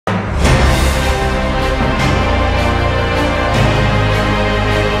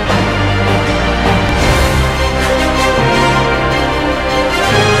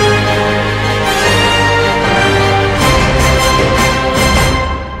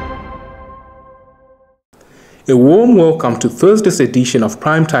A warm welcome to Thursday's edition of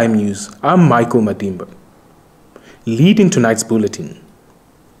Primetime News. I'm Michael Madimba. Leading tonight's bulletin.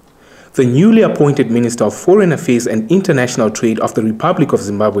 The newly appointed Minister of Foreign Affairs and International Trade of the Republic of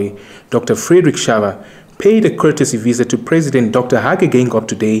Zimbabwe, Dr. Frederick Shava, paid a courtesy visit to President Dr. Hage Geingob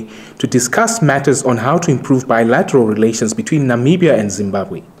today to discuss matters on how to improve bilateral relations between Namibia and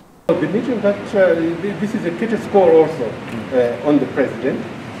Zimbabwe. The meeting that this is a courtesy call also on the President,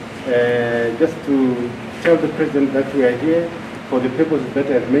 just to tell the President that we are here for the purposes that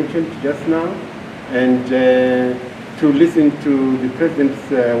I've mentioned just now, and to listen to the President's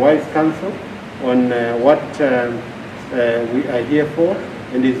wise counsel on what we are here for,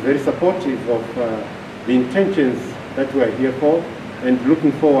 and is very supportive of the intentions that we are here for, and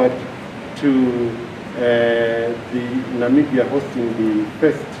looking forward to the Namibia hosting the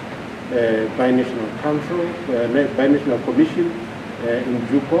first binational council, binational commission in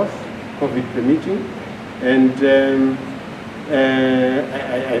due course, COVID permitting. And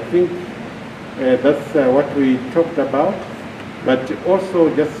I think that's what we talked about, but also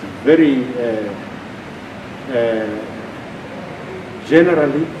just very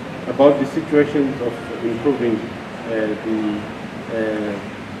generally about the situations of improving the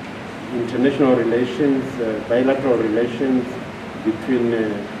international relations, bilateral relations between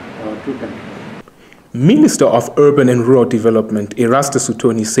our two countries. Minister of Urban and Rural Development, Erastus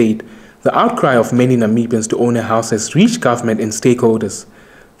Utooni, said the outcry of many Namibians to own a house has reached government and stakeholders.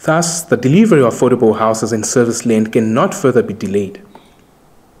 Thus, the delivery of affordable houses and service land cannot further be delayed.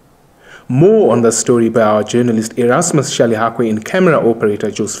 More on the story by our journalist Erasmus Shalihakwe and camera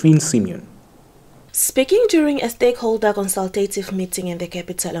operator Josephine Simeon. Speaking during a stakeholder consultative meeting in the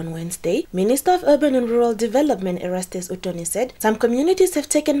capital on Wednesday, Minister of Urban and Rural Development Erastus Utooni said some communities have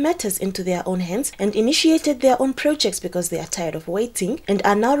taken matters into their own hands and initiated their own projects because they are tired of waiting and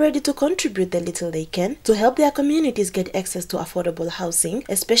are now ready to contribute the little they can to help their communities get access to affordable housing,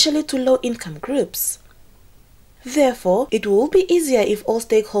 especially to low-income groups. Therefore, it will be easier if all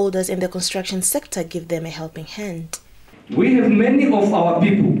stakeholders in the construction sector give them a helping hand. We have many of our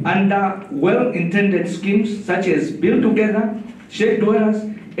people under well-intended schemes such as Build Together, Shared Dwellers,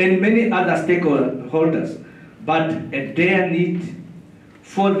 and many other stakeholders, but a dire need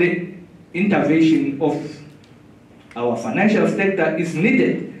for the intervention of our financial sector is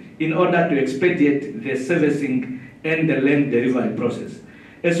needed in order to expedite the servicing and the land delivery process.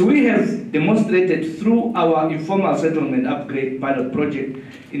 As we have demonstrated through our informal settlement upgrade pilot project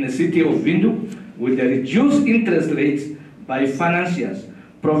in the city of Windhoek, with the reduced interest rates by financiers,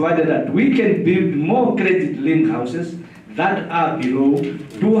 provided that we can build more credit-linked houses that are below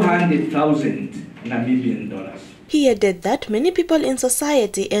 200,000 Namibian dollars. He added that many people in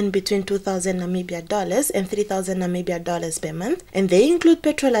society earn between 2,000 Namibia dollars and 3,000 Namibia dollars per month, and they include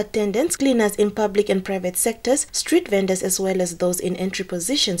petrol attendants, cleaners in public and private sectors, street vendors, as well as those in entry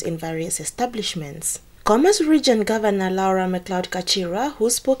positions in various establishments. Commerce Region Governor Laura McLeod Kachira, who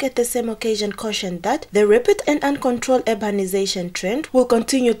spoke at the same occasion, cautioned that the rapid and uncontrolled urbanization trend will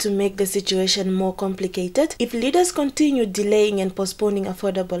continue to make the situation more complicated if leaders continue delaying and postponing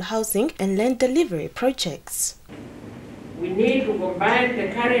affordable housing and land delivery projects. We need to combine the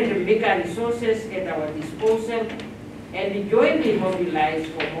current bigger resources at our disposal and jointly mobilize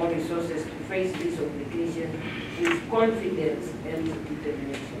for more resources to face this obligation with confidence and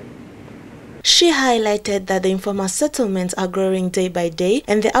determination. She highlighted that the informal settlements are growing day by day,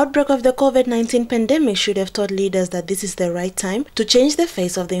 and the outbreak of the COVID-19 pandemic should have taught leaders that this is the right time to change the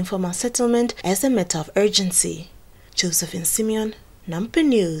face of the informal settlement as a matter of urgency. Josephine Simeon, Nampa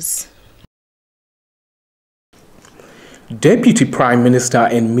News. Deputy Prime Minister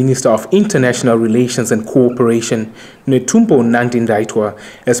and Minister of International Relations and Cooperation, Netumbo Nandi-Ndaitwah,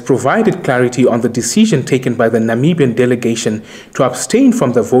 has provided clarity on the decision taken by the Namibian delegation to abstain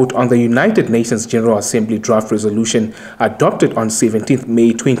from the vote on the United Nations General Assembly draft resolution adopted on 17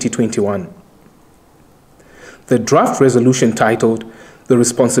 May 2021. The draft resolution titled "The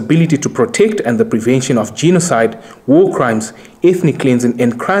Responsibility to Protect and the Prevention of Genocide, War Crimes, Ethnic Cleansing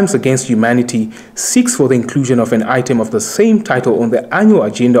and Crimes Against Humanity" seeks for the inclusion of an item of the same title on the annual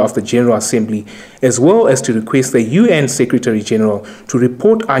agenda of the General Assembly, as well as to request the UN Secretary General to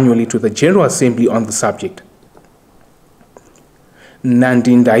report annually to the General Assembly on the subject.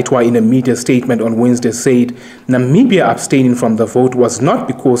 Nandi-Ndaitwah, in a media statement on Wednesday, said Namibia abstaining from the vote was not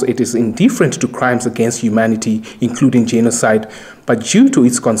because it is indifferent to crimes against humanity, including genocide, but due to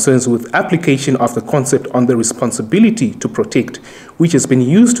its concerns with application of the concept on the responsibility to protect, which has been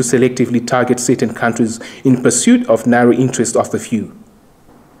used to selectively target certain countries in pursuit of narrow interests of the few.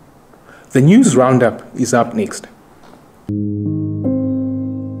 The news roundup is up next.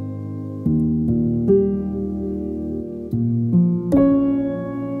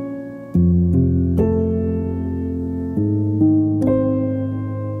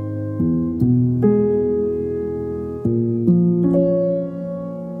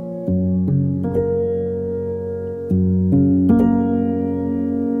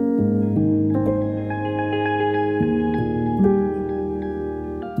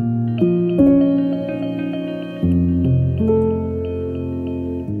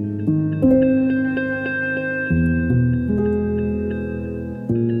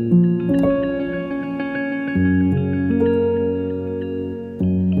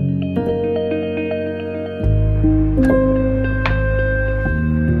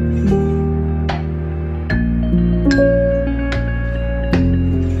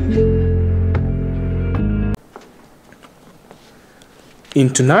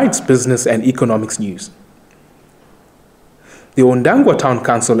 In tonight's business and economics news, the Ondangwa Town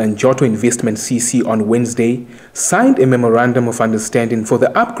Council and Joto Investment CC on Wednesday signed a memorandum of understanding for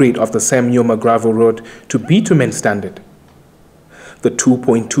the upgrade of the Sam Nujoma gravel road to bitumen standard. The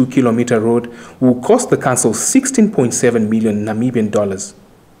 2.2-kilometer road will cost the council 16.7 million Namibian dollars.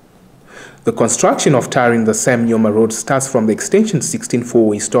 The construction of tarring the Sam Nujoma road starts from the extension 16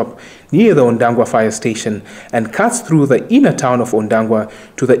 four-way stop near the Ondangwa fire station and cuts through the inner town of Ondangwa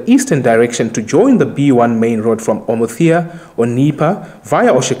to the eastern direction to join the B1 main road from Omuthia, Onipa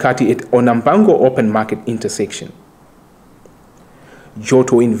via Oshakati at Onambango Open Market intersection.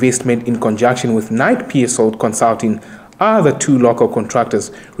 Joto Investment in conjunction with Knight PSO Consulting are the two local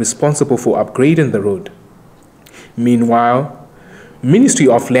contractors responsible for upgrading the road. Meanwhile, Ministry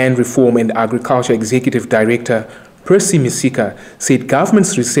of Land Reform and Agriculture Executive Director Percy Misika said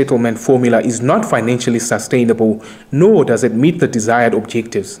government's resettlement formula is not financially sustainable, nor does it meet the desired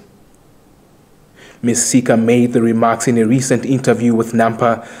objectives. Misika made the remarks in a recent interview with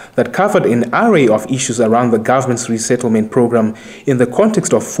Nampa that covered an array of issues around the government's resettlement program in the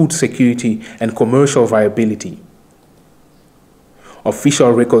context of food security and commercial viability.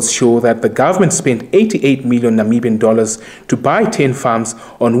 Official records show that the government spent 88 million Namibian dollars to buy 10 farms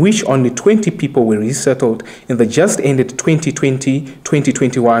on which only 20 people were resettled in the just ended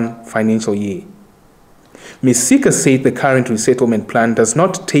 2020-2021 financial year. Misika said the current resettlement plan does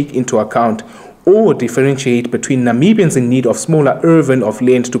not take into account or differentiate between Namibians in need of smaller urban of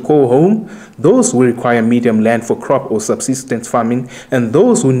land to call home, those who require medium land for crop or subsistence farming, and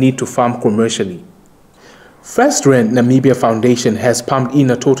those who need to farm commercially. FirstRand Namibia Foundation has pumped in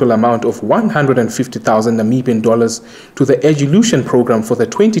a total amount of 150,000 Namibian dollars to the Education program for the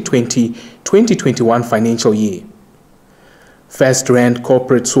 2020-2021 financial year. FirstRand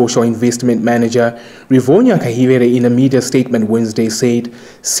Corporate Social Investment Manager Rivonia Kahivere in a media statement Wednesday said,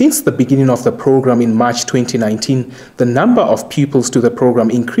 since the beginning of the program in March 2019, the number of pupils to the program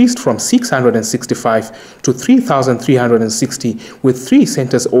increased from 665 to 3,360, with 3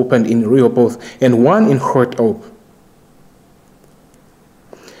 centers opened in Rehoboth and 1 in Groot-Oop.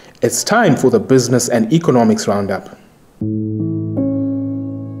 It's time for the business and economics roundup.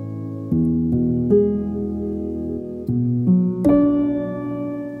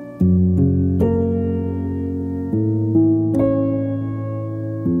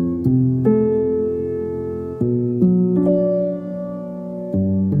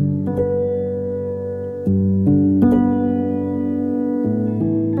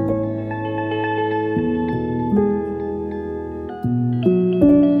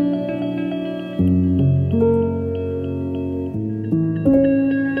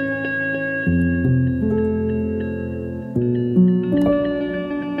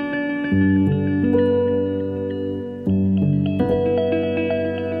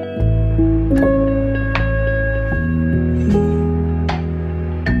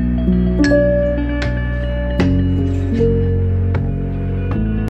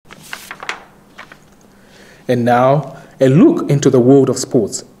 And now, a look into the world of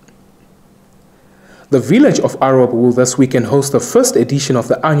sports. The village of Arup will this weekend host the first edition of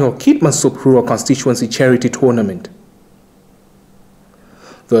the annual Keetmanshoop Rural Constituency Charity Tournament.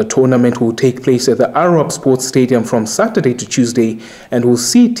 The tournament will take place at the Arup Sports Stadium from Saturday to Tuesday and will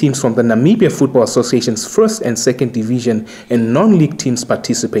see teams from the Namibia Football Association's first and second division and non-league teams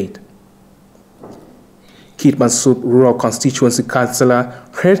participate. Keetmanshoop Rural Constituency Councillor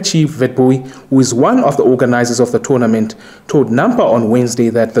Herchi Vetboy, who is one of the organizers of the tournament, told Nampa on Wednesday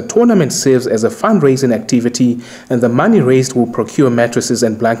that the tournament serves as a fundraising activity and the money raised will procure mattresses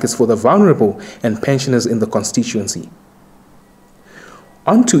and blankets for the vulnerable and pensioners in the constituency.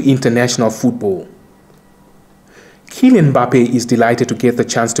 On to international football. Kylian Mbappe is delighted to get the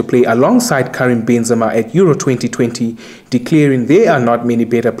chance to play alongside Karim Benzema at Euro 2020, declaring there are not many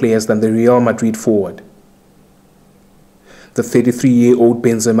better players than the Real Madrid forward. The 33-year-old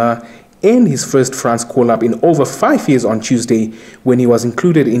Benzema earned his first France call-up in over 5 years on Tuesday when he was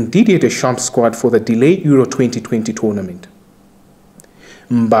included in Didier Deschamps' squad for the delayed Euro 2020 tournament.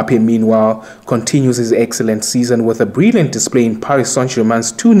 Mbappe, meanwhile, continues his excellent season with a brilliant display in Paris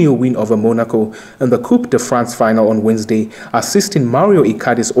Saint-Germain's 2-0 win over Monaco in the Coupe de France final on Wednesday, assisting Mario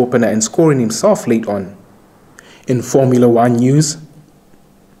Icardi's opener and scoring himself late on. In Formula One news,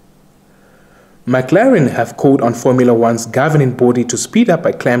 McLaren have called on Formula One's governing body to speed up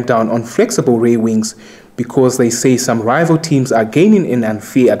a clampdown on flexible rear wings because they say some rival teams are gaining an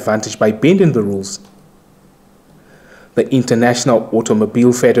unfair advantage by bending the rules. The International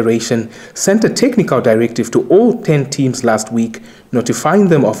Automobile Federation sent a technical directive to all 10 teams last week, notifying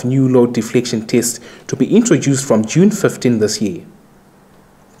them of new load deflection tests to be introduced from June 15 this year.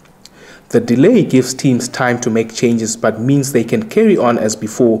 The delay gives teams time to make changes but means they can carry on as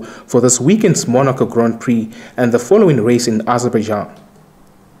before for this weekend's Monaco Grand Prix and the following race in Azerbaijan.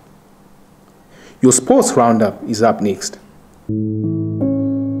 Your sports roundup is up next.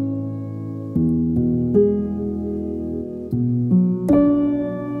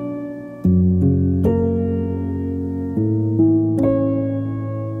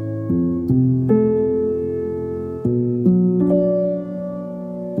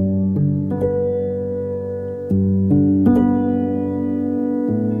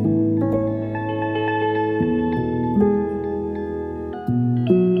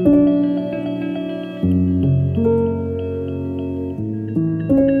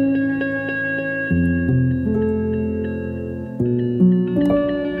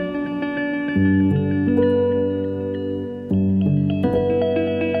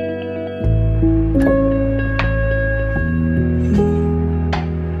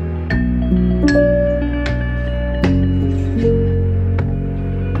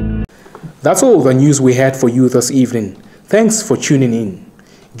 That's all the news we had for you this evening. Thanks for tuning in.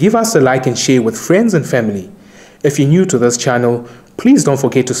 Give us a like and share with friends and family. If you're new to this channel, please don't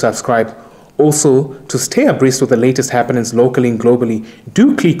forget to subscribe. Also, to stay abreast with the latest happenings locally and globally,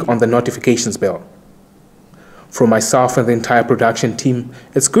 do click on the notifications bell. From myself and the entire production team,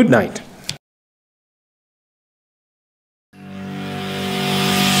 it's good night.